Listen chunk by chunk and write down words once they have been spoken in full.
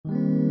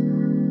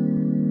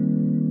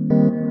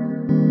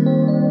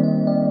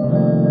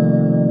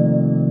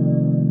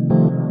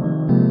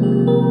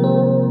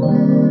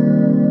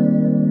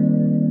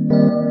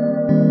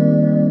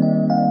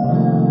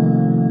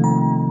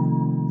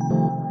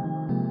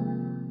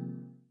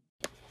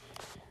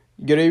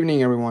Good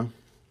evening, everyone.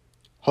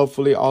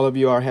 Hopefully, all of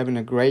you are having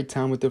a great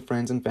time with your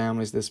friends and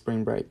families this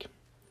spring break.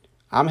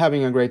 I'm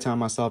having a great time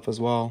myself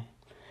as well,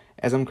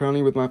 as I'm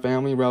currently with my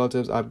family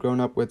relatives I've grown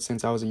up with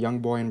since I was a young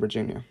boy in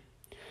Virginia.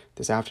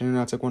 This afternoon,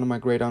 I took one of my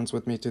great aunts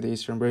with me to the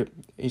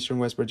Eastern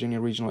West Virginia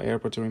Regional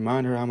Airport to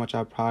remind her how much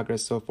I've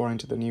progressed so far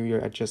into the new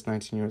year at just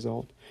 19 years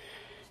old.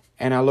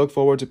 And I look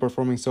forward to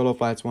performing solo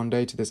flights one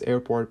day to this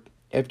airport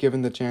if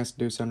given the chance to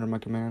do so under my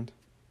command.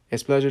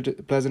 It's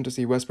pleasant to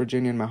see West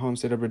Virginia and my home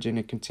state of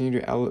Virginia continue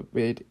to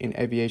elevate in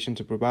aviation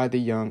to provide the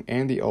young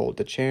and the old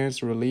the chance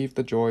to relieve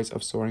the joys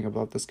of soaring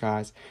above the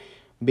skies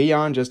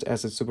beyond just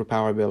as a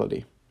superpower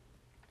ability.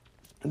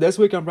 This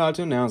week, I'm proud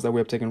to announce that we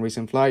have taken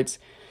recent flights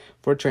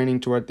for training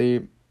toward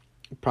the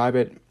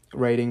private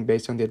rating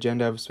based on the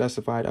agenda I've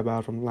specified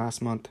about from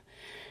last month,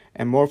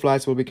 and more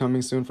flights will be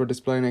coming soon for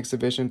display and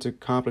exhibition to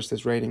accomplish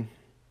this rating.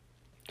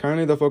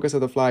 Currently, the focus of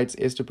the flights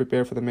is to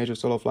prepare for the major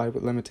solo flight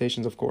with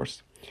limitations, of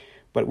course.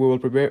 But we will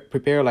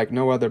prepare like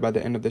no other by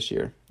the end of this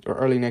year or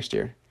early next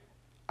year.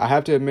 I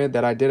have to admit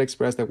that I did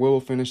express that we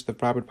will finish the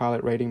private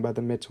pilot rating by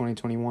the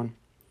mid-2021.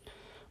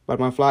 But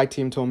my flight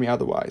team told me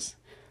otherwise.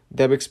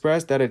 They've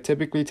expressed that it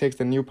typically takes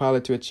the new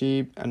pilot to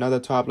achieve another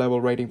top-level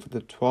rating for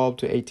the 12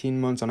 to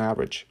 18 months on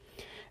average.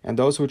 And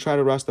those who try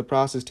to rush the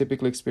process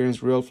typically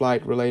experience real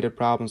flight-related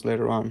problems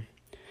later on.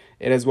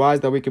 It is wise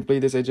that we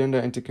complete this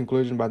agenda into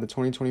conclusion by the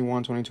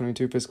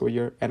 2021-2022 fiscal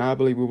year, and I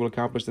believe we will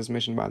accomplish this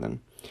mission by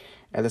then.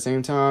 At the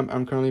same time,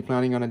 I'm currently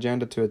planning on an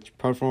agenda to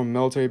perform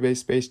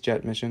military-based space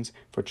jet missions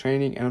for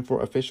training and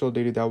for official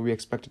duty that will be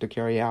expected to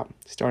carry out,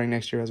 starting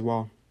next year as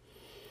well.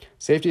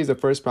 Safety is the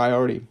first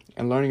priority,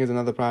 and learning is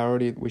another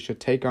priority we should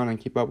take on and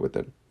keep up with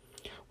it.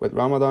 With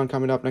Ramadan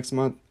coming up next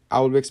month,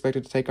 I will be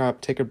expected to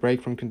take a break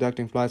from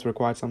conducting flights for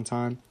quite some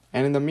time,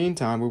 and in the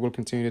meantime, we will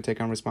continue to take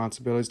on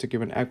responsibilities to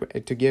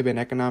give an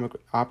economic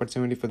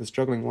opportunity for the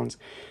struggling ones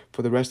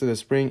for the rest of the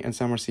spring and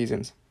summer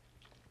seasons.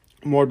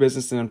 More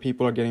businesses and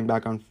people are getting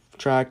back on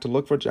track to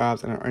look for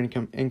jobs and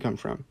earn income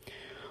from.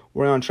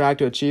 We're on track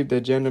to achieve the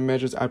agenda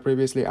measures I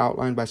previously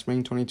outlined by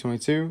spring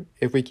 2022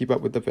 if we keep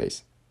up with the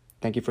pace.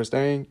 Thank you for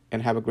staying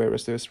and have a great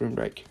rest of the spring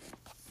break.